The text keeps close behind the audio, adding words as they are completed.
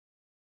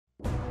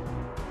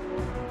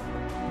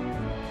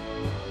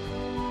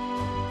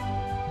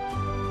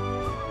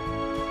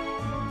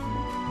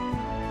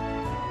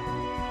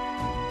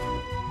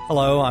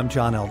Hello, I'm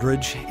John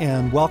Eldridge,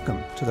 and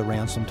welcome to the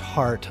Ransomed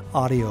Heart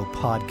audio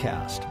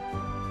podcast.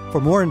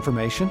 For more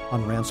information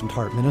on Ransomed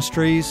Heart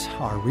Ministries,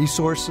 our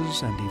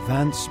resources and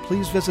events,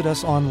 please visit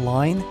us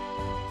online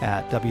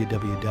at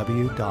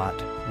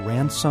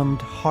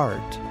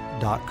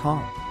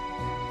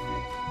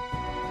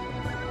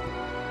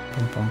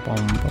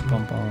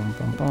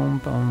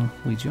www.ransomedheart.com.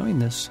 We join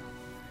this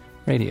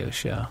radio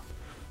show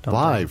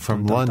live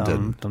from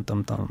London,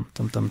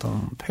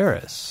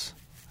 Paris,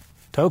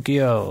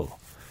 Tokyo,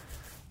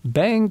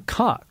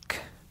 Bangkok,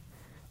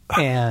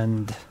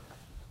 and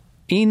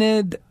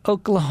Enid,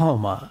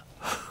 Oklahoma.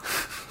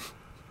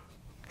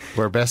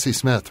 Where Bessie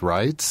Smith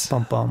writes.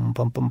 Are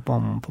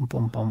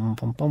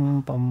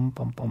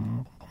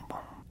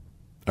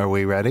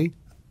we ready?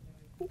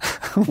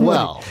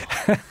 Well.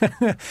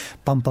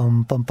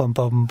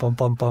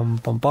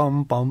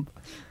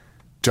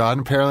 John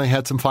apparently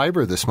had some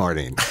fiber this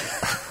morning.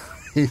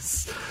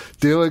 He's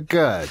doing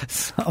good.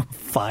 Some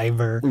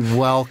fiber.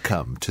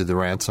 Welcome to the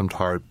Ransomed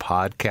Heart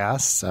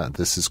podcast.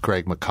 This is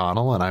Craig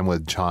McConnell, and I'm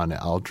with John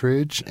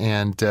Eldridge.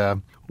 And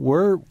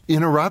we're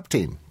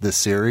interrupting this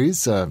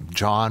series.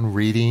 John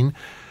reading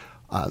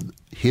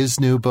his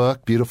new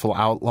book, Beautiful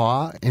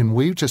Outlaw. And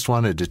we just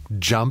wanted to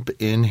jump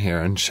in here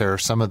and share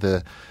some of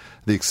the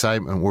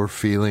excitement we're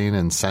feeling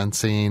and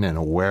sensing and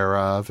aware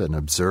of and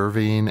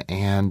observing.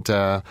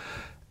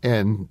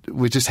 And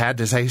we just had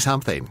to say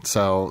something.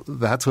 So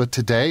that's what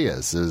today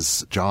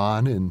is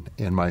John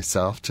and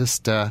myself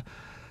just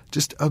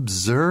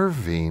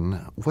observing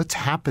what's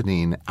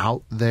happening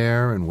out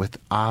there and with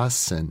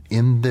us and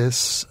in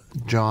this,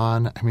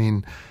 John. I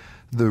mean,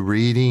 the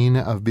reading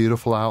of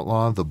Beautiful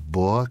Outlaw, the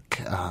book,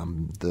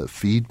 the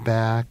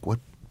feedback, what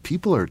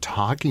people are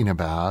talking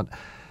about,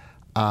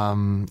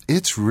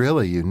 it's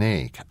really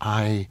unique.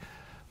 I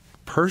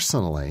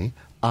personally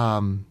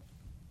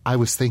I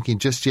was thinking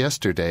just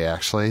yesterday,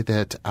 actually,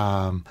 that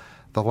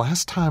the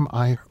last time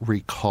I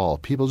recall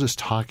people just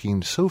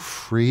talking so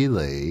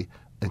freely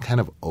and kind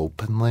of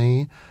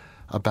openly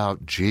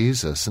about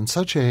Jesus in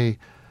such a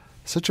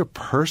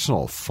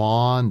personal,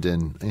 fond,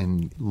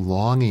 and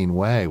longing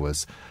way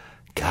was,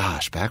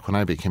 gosh, back when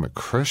I became a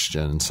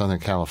Christian in Southern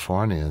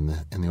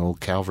California in the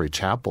old Calvary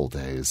Chapel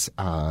days.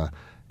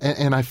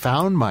 And I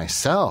found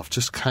myself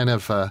just kind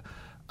of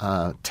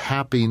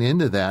tapping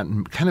into that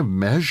and kind of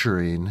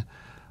measuring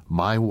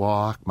my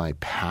walk, my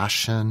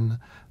passion,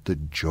 the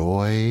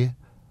joy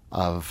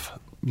of,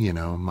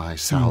 my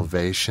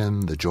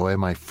salvation, the joy of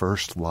my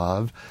first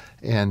love.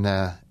 And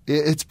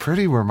it's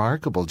pretty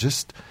remarkable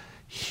just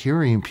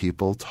hearing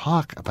people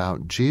talk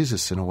about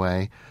Jesus in a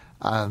way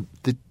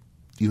that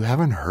you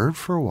haven't heard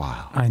for a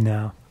while. I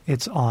know.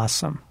 It's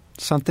awesome.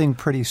 Something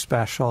pretty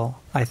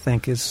special, I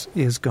think,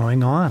 is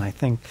going on. I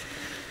think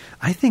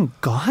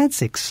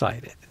God's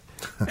excited.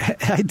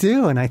 I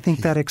do, and I think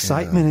that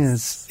excitement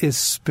is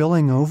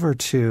spilling over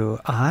to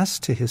us,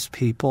 to his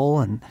people,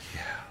 and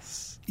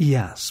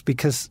yes,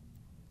 because,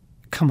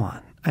 come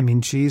on, I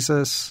mean,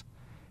 Jesus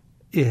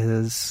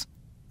is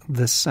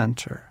the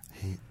center,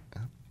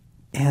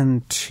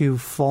 and to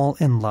fall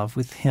in love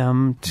with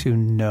him, to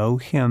know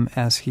him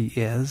as he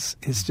is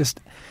just,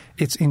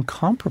 it's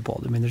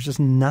incomparable. I mean, there's just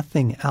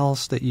nothing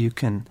else that you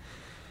can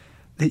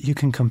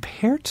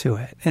compare to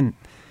it, and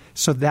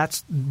so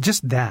that's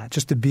just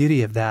the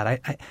beauty of that.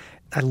 I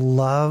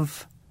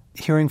love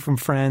hearing from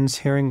friends,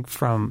 hearing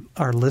from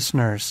our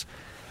listeners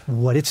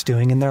what it's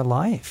doing in their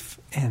life.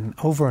 And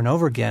over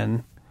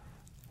again,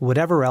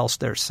 whatever else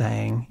they're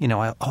saying,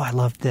 I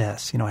love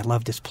this, I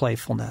love his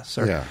playfulness.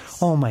 Or,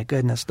 oh my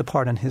goodness, the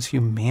part on his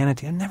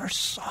humanity. I never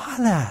saw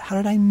that. How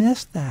did I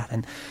miss that?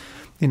 And,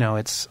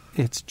 it's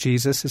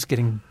Jesus is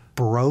getting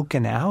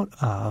broken out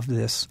of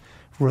this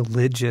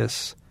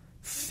religious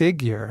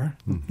figure,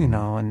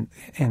 and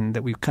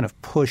that we've kind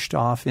of pushed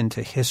off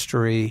into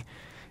history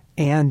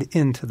and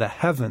into the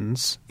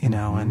heavens,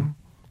 and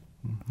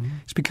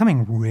it's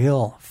becoming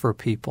real for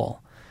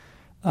people.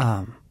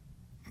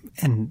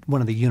 And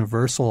one of the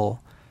universal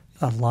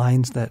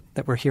lines that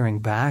we're hearing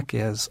back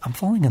is, I'm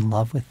falling in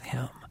love with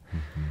him.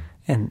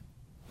 And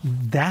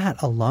that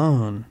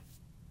alone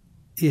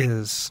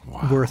is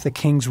worth a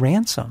king's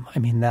ransom. I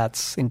mean,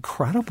 that's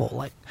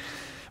incredible.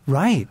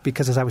 Right,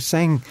 because as I was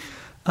saying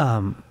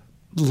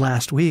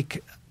last week,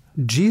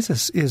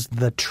 Jesus is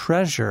the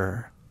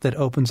treasure that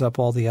opens up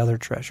all the other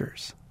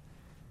treasures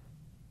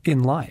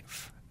in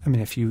life. I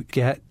mean, if you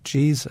get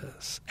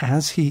Jesus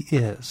as he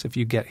is, if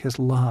you get his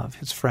love,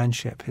 his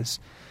friendship, his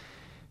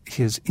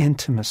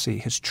intimacy,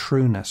 his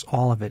trueness,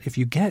 all of it, if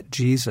you get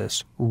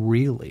Jesus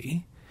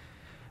really,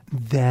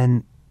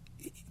 then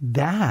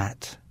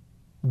that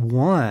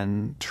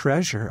one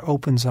treasure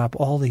opens up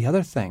all the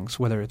other things,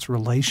 whether it's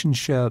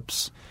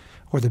relationships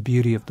or the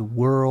beauty of the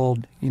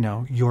world,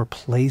 your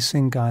place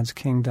in God's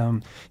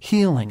kingdom,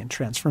 healing and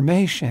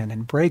transformation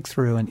and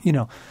breakthrough and,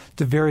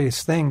 the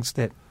various things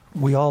that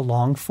we all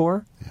long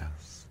for.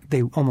 Yes.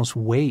 They almost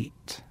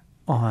wait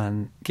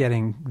on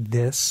getting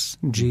this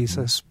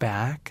Jesus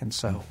back. And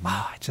so,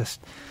 I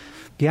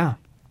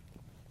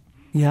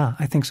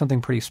think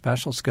something pretty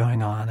special is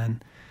going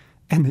on.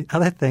 And the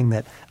other thing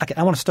that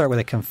I want to start with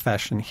a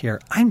confession here.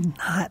 I'm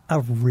not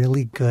a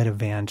really good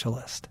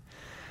evangelist.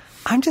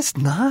 I'm just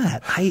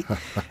not.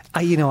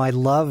 I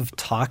love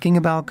talking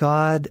about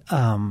God,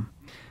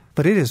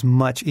 but it is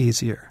much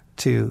easier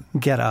to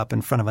get up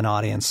in front of an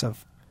audience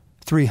of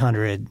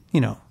 300,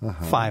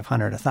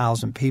 500,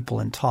 1,000 people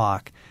and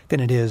talk than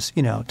it is,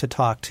 to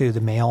talk to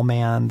the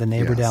mailman, the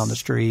neighbor down the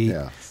street,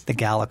 the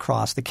gal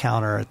across the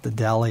counter at the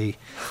deli.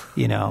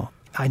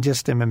 I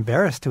just am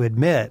embarrassed to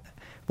admit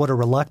what a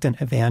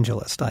reluctant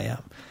evangelist I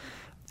am.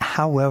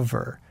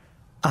 However,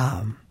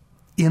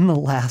 in the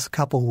last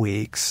couple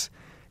weeks,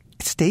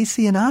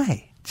 Stacy and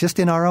I, just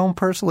in our own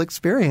personal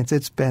experience,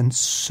 it's been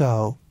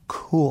so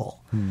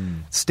cool.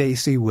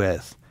 Stacy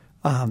with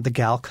the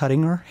gal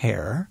cutting her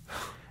hair,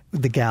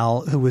 the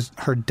gal who was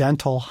her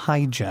dental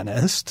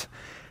hygienist,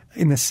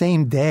 in the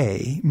same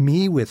day,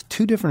 me with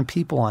two different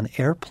people on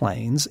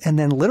airplanes, and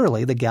then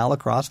literally the gal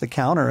across the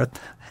counter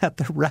at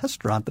the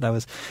restaurant that I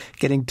was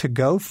getting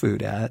to-go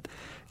food at.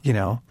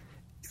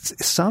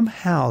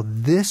 Somehow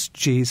this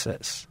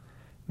Jesus,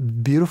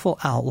 beautiful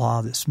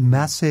outlaw, this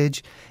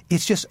message,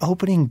 it's just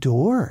opening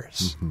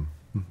doors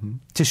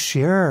to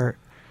share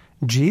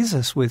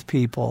Jesus with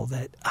people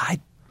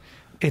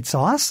it's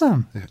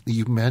awesome.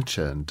 You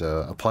mentioned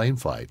a plane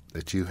flight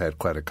that you had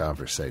quite a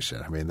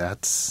conversation. I mean,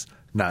 that's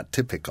not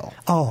typical.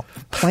 Oh,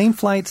 plane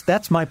flights,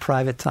 that's my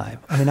private time.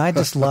 I mean, I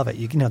just love it.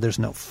 There's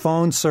no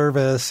phone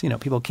service.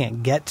 People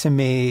can't get to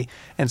me.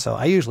 And so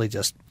I usually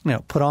just,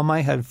 put on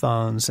my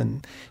headphones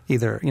and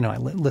either, I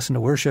listen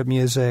to worship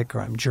music or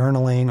I'm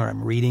journaling or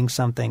I'm reading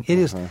something. It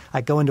is,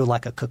 I go into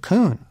like a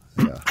cocoon.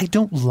 Yeah. I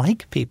don't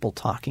like people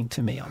talking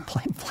to me on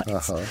plane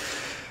flights.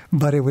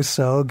 But it was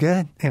so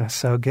good. It was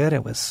so good.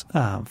 It was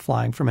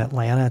flying from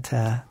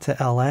Atlanta to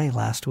L.A.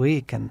 last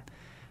week and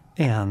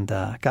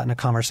got in a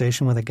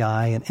conversation with a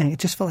guy, and it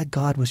just felt like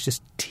God was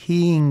just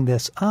teeing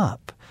this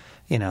up.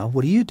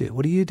 What do you do?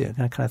 What do you do?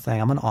 That kind of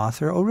thing. I'm an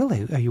author. Oh,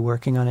 really? Are you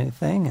working on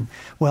anything? And,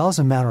 well, as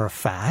a matter of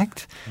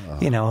fact,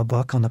 a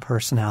book on the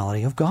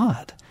personality of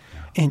God.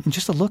 Yeah. And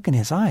just a look in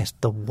his eyes.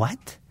 The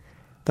what?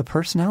 The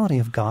personality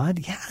of God?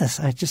 Yes.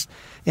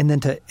 And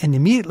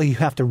immediately you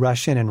have to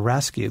rush in and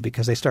rescue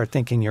because they start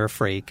thinking you're a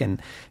freak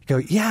and go,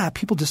 yeah,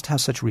 people just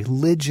have such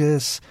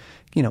religious,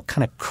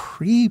 kind of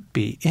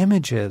creepy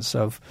images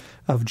of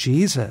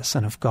Jesus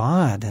and of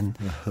God and,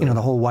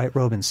 the whole white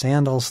robe and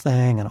sandals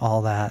thing and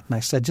all that. And I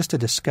said, just to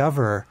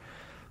discover,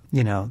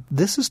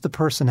 this is the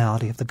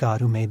personality of the God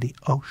who made the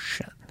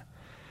ocean,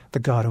 the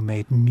God who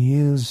made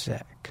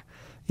music,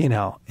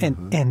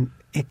 and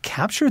it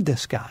captured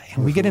this guy.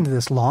 And we get into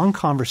this long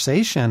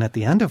conversation at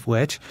the end of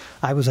which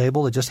I was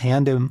able to just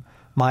hand him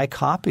my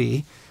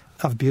copy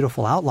of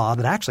Beautiful Outlaw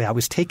that actually I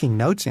was taking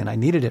notes in. I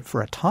needed it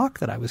for a talk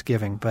that I was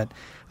giving, but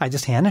I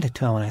just handed it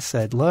to him and I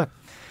said, look,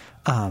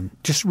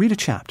 just read a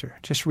chapter.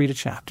 Just read a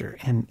chapter.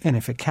 And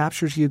if it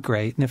captures you,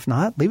 great. And if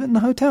not, leave it in the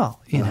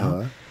hotel,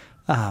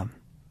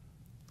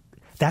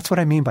 That's what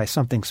I mean by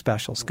something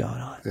special's going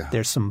on. Yeah.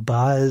 There's some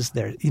buzz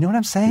there. You know what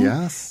I'm saying?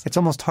 Yes. It's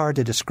almost hard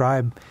to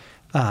describe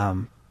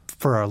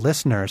for our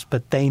listeners,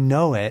 but they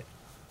know it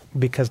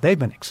because they've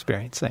been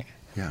experiencing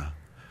it. Yeah.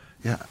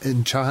 Yeah.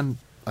 And John,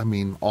 I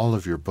mean, all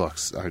of your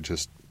books are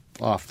just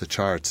off the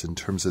charts in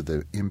terms of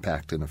the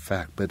impact and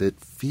effect, but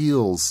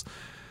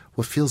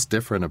what feels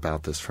different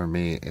about this for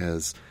me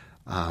is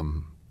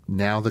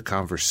now the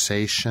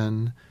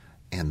conversation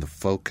and the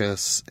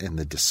focus and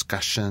the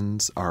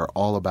discussions are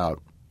all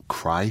about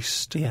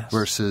Christ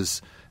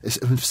versus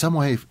in some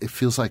way it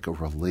feels like a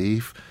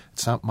relief.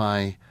 It's not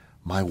my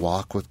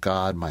walk with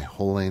God, my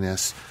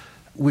holiness,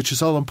 which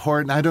is all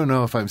important. I don't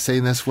know if I'm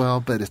saying this well,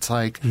 but it's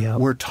like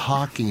we're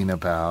talking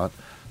about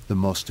the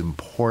most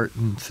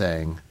important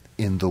thing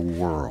in the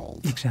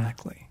world.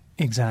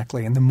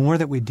 Exactly. And the more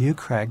that we do,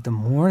 Craig, the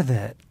more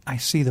that I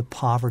see the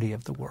poverty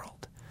of the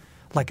world.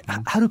 Like,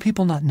 how do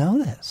people not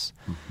know this?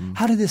 Mm-hmm.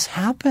 How did this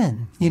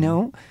happen?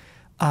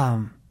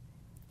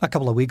 A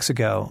couple of weeks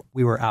ago,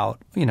 we were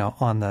out,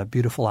 on the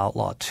Beautiful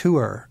Outlaw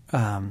tour,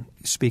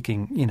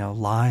 speaking,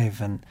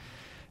 live, and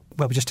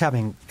we were just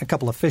having a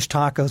couple of fish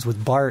tacos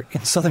with Bart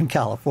in Southern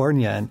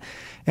California,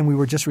 and we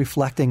were just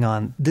reflecting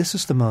on this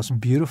is the most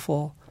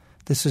beautiful,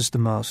 this is the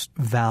most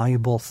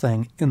valuable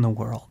thing in the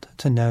world,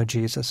 to know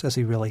Jesus as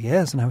he really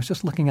is. And I was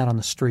just looking out on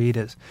the street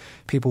as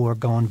people were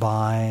going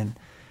by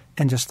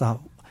and just thought,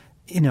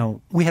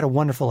 we had a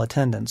wonderful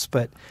attendance,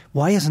 but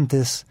why doesn't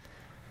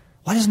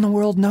the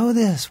world know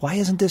this? Why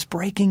isn't this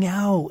breaking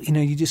out?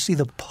 You just see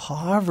the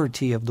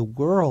poverty of the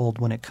world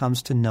when it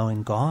comes to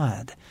knowing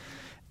God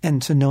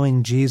and to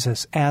knowing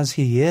Jesus as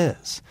he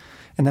is.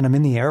 And then I'm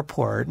in the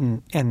airport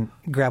and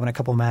grabbing a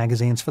couple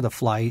magazines for the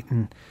flight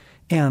and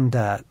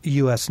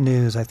U.S.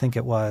 News, I think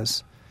it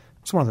was.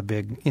 It's one of the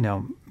big,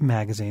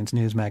 magazines,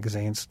 news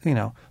magazines,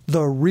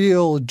 The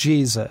Real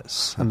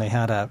Jesus. And they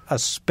had a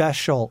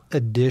special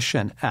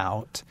edition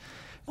out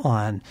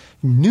on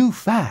new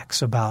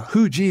facts about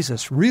who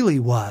Jesus really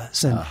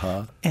was.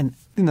 And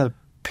the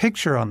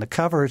picture on the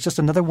cover is just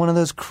another one of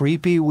those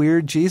creepy,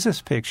 weird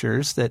Jesus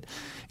pictures that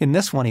in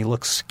this one he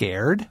looks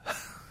scared.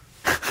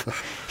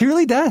 He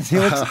really does. He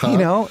looks,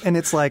 and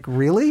it's like,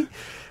 really?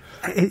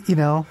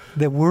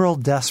 The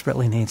world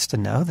desperately needs to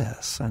know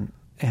this.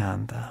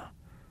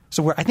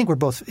 So I think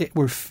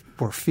we're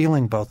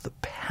feeling both the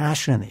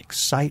passion and the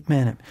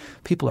excitement, and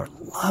people are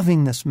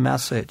loving this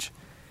message.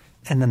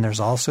 And then there's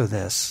also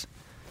this,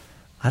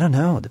 I don't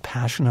know, the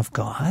passion of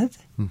God,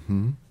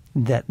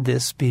 that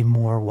this be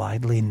more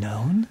widely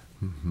known.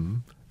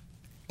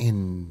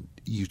 And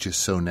you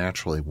just so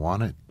naturally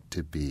want it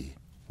to be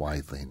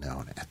widely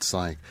known. It's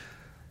like,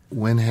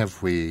 when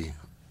have we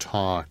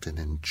talked and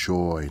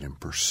enjoyed and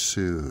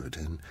pursued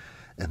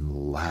and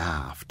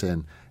laughed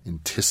and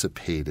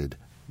anticipated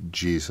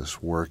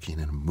Jesus working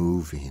and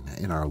moving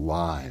in our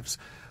lives?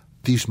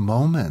 These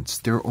moments,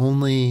 they're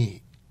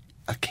only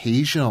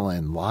occasional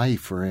in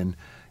life or in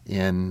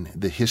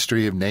the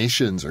history of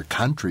nations or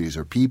countries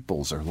or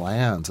peoples or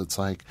lands. It's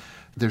like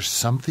there's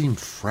something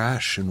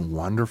fresh and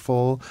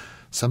wonderful,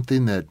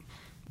 something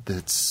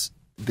that's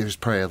there's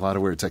probably a lot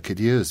of words I could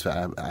use.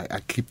 I'm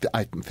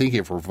thinking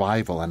of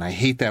revival, and I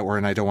hate that word,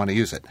 and I don't want to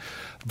use it.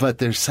 But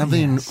there's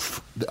something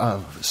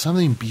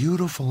something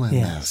beautiful in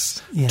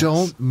this. Yes.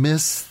 Don't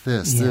miss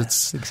this.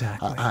 Yes,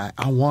 exactly.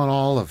 I want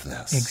all of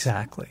this.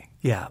 Exactly.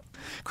 Yeah.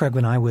 Craig,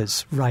 when I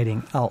was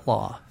writing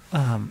Outlaw,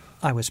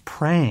 I was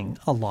praying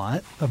a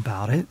lot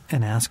about it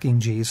and asking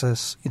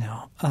Jesus,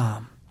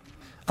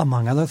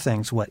 among other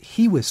things, what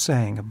he was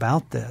saying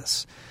about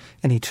this.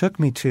 And he took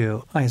me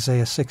to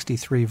Isaiah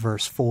 63,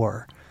 verse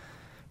 4.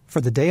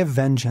 For the day of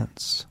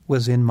vengeance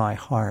was in my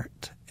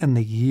heart, and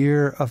the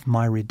year of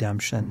my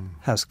redemption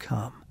has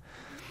come.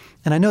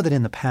 And I know that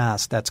in the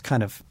past that's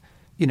kind of,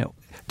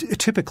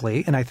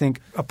 typically, and I think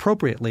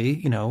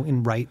appropriately,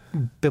 in right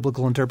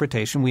biblical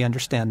interpretation, we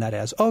understand that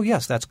as, oh,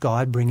 yes, that's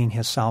God bringing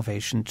his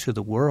salvation to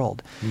the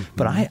world.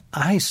 But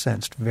I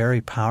sensed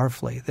very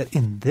powerfully that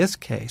in this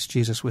case,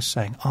 Jesus was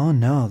saying, oh,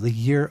 no, the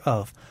year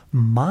of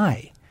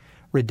my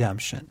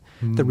redemption,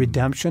 the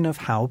redemption of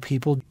how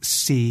people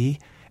see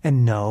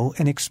and know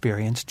and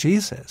experience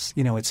Jesus.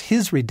 It's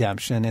his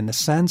redemption in the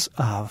sense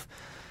of,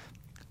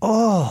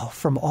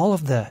 from all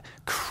of the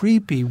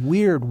creepy,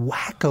 weird,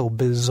 wacko,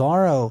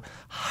 bizarro,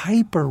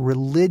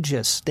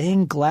 hyper-religious,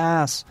 stained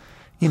glass,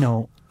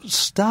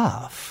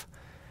 stuff.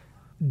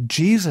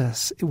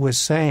 Jesus was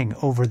saying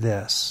over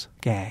this,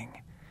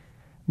 gang,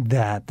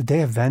 that the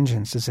day of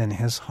vengeance is in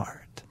his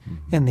heart,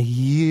 and the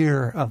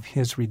year of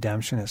his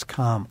redemption has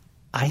come.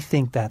 I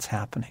think that's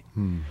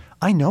happening.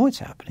 I know it's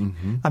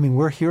happening. I mean,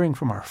 we're hearing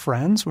from our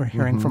friends, we're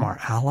hearing from our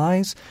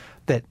allies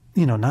that,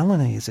 not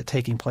only is it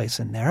taking place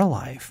in their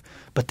life,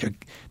 but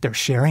they're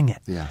sharing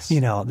it. Yes.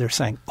 They're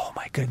saying, oh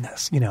my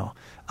goodness,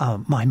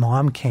 my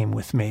mom came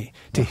with me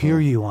to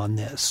hear you on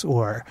this,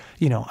 or,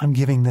 I'm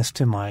giving this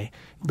to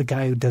the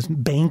guy who does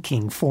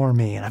banking for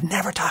me, and I've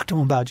never talked to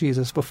him about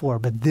Jesus before,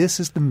 but this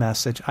is the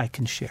message I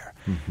can share.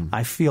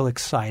 I feel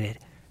excited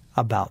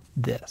about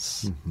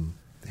this.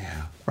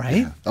 Yeah. Right?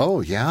 Yeah. Oh,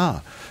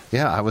 yeah.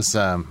 Yeah, I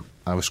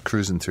was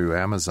cruising through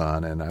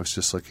Amazon, and I was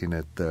just looking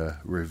at the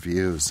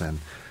reviews, and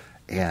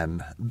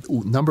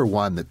number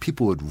one, that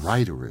people would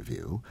write a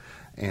review,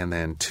 and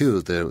then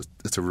two, that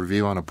it's a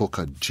review on a book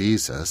on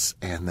Jesus,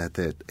 and that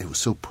it was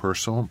so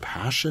personal and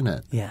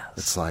passionate. Yes.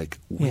 It's like,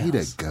 way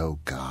to go,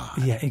 God.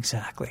 Yeah,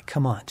 exactly.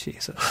 Come on,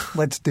 Jesus.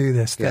 Let's do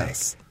this thing.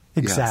 Yes.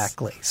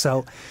 Exactly. Yes.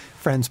 So,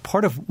 friends,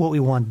 part of what we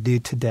want to do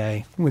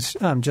today was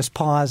just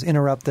pause,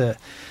 interrupt the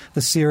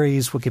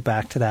series. We'll get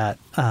back to that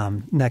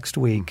next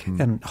week.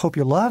 And hope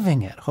you're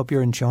loving it. Hope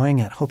you're enjoying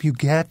it. Hope you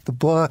get the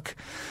book.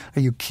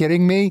 Are you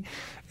kidding me?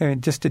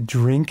 And just to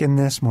drink in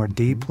this more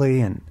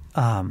deeply, and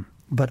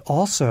but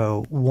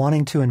also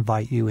wanting to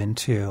invite you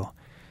into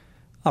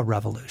a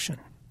revolution.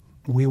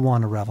 We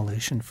want a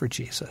revolution for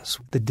Jesus.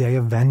 The day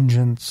of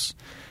vengeance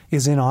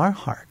is in our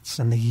hearts,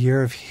 and the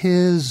year of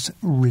his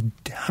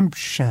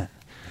redemption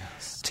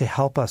to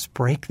help us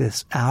break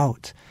this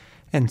out.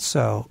 And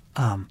so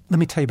let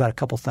me tell you about a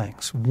couple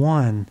things.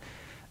 One,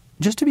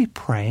 just to be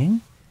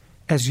praying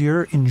as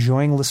you're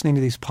enjoying listening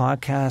to these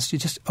podcasts, you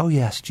just, oh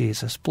yes,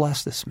 Jesus,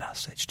 bless this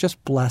message.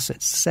 Just bless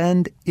it.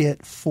 Send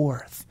it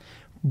forth.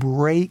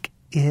 Break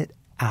it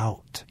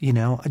out,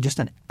 just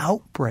an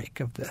outbreak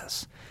of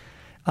this.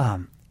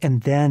 And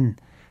then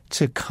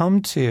to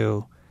come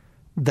to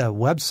the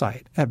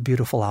website at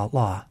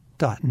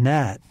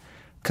beautifuloutlaw.net,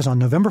 because on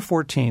November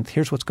 14th,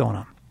 here's what's going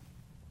on.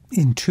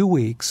 In 2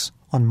 weeks,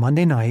 on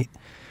Monday night,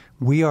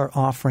 we are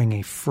offering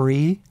a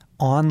free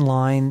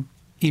online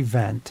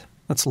event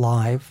that's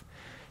live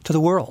to the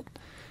world.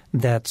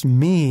 That's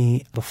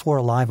me before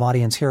a live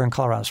audience here in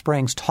Colorado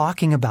Springs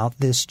talking about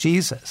this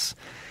Jesus.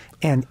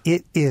 And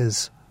it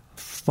is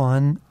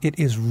fun. It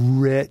is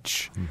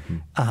rich.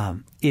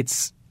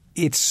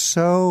 It's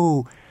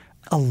so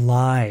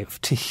alive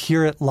to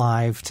hear it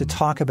live, to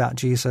talk about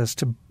Jesus,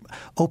 to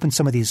open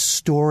some of these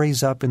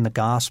stories up in the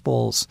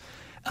Gospels.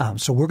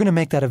 So we're going to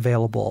make that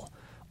available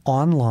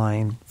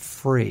online,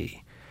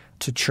 free,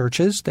 to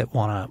churches that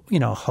want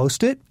to,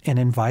 host it and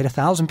invite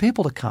 1,000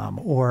 people to come,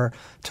 or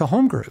to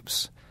home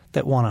groups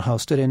that want to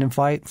host it and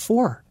invite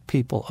 4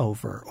 people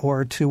over,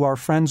 or to our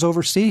friends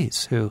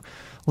overseas who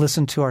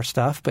listen to our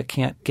stuff but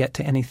can't get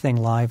to anything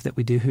live that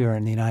we do here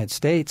in the United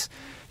States.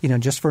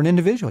 Just for an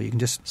individual, you can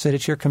just sit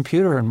at your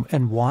computer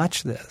and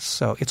watch this.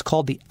 So it's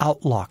called the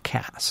Outlaw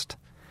Cast.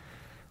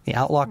 The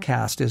Outlaw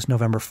Cast is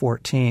November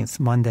 14th,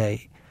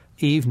 Monday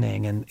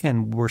evening,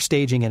 and we're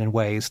staging it in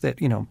ways that,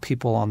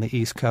 people on the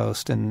East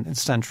Coast and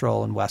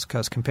Central and West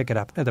Coast can pick it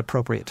up at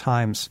appropriate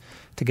times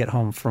to get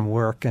home from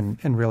work and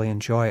really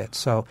enjoy it.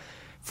 So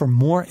for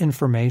more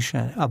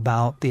information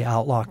about the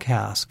Outlaw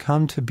Cast,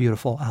 come to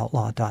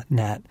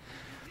beautifuloutlaw.net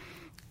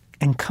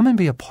and come and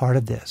be a part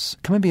of this.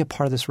 Come and be a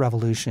part of this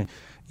revolution.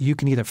 You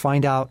can either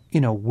find out,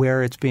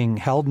 where it's being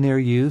held near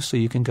you so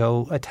you can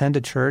go attend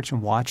a church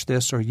and watch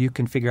this, or you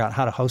can figure out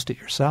how to host it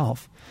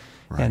yourself.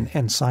 Right.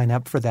 And sign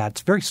up for that.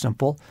 It's very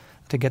simple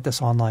to get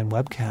this online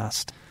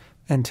webcast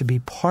and to be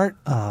part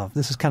of.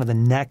 This is kind of the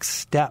next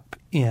step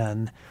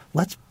in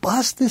let's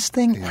bust this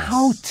thing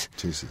out.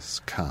 Jesus,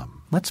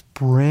 come. Let's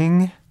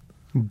bring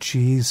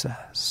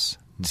Jesus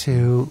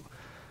to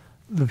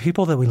the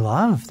people that we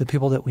love, the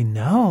people that we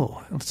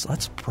know.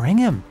 Let's bring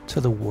him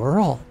to the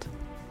world.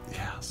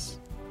 Yes.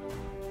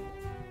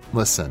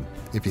 Listen,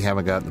 if you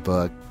haven't gotten the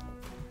book,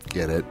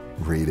 get it,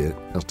 read it.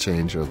 It'll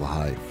change your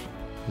life.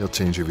 You'll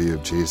change your view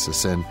of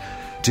Jesus. And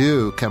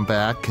do come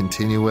back,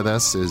 continue with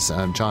us as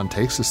John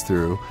takes us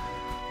through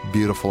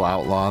Beautiful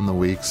Outlaw in the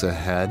weeks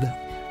ahead.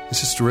 It's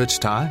just a rich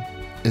time.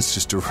 It's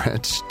just a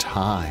rich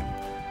time.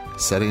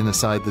 Setting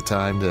aside the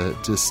time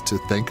to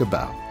think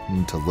about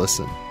and to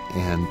listen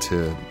and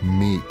to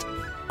meet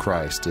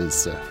Christ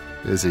as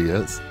he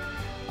is.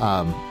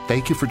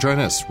 Thank you for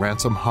joining us,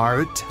 Ransomed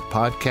Heart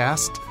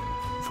Podcast.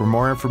 For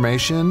more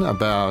information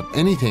about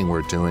anything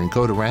we're doing,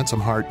 go to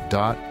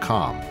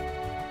ransomedheart.com.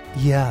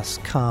 Yes,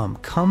 come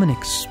and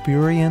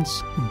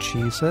experience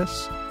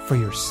Jesus for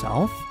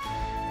yourself,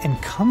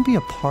 and come be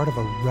a part of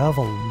a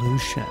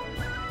revolution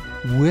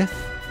with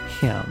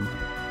him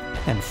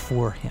and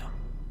for him.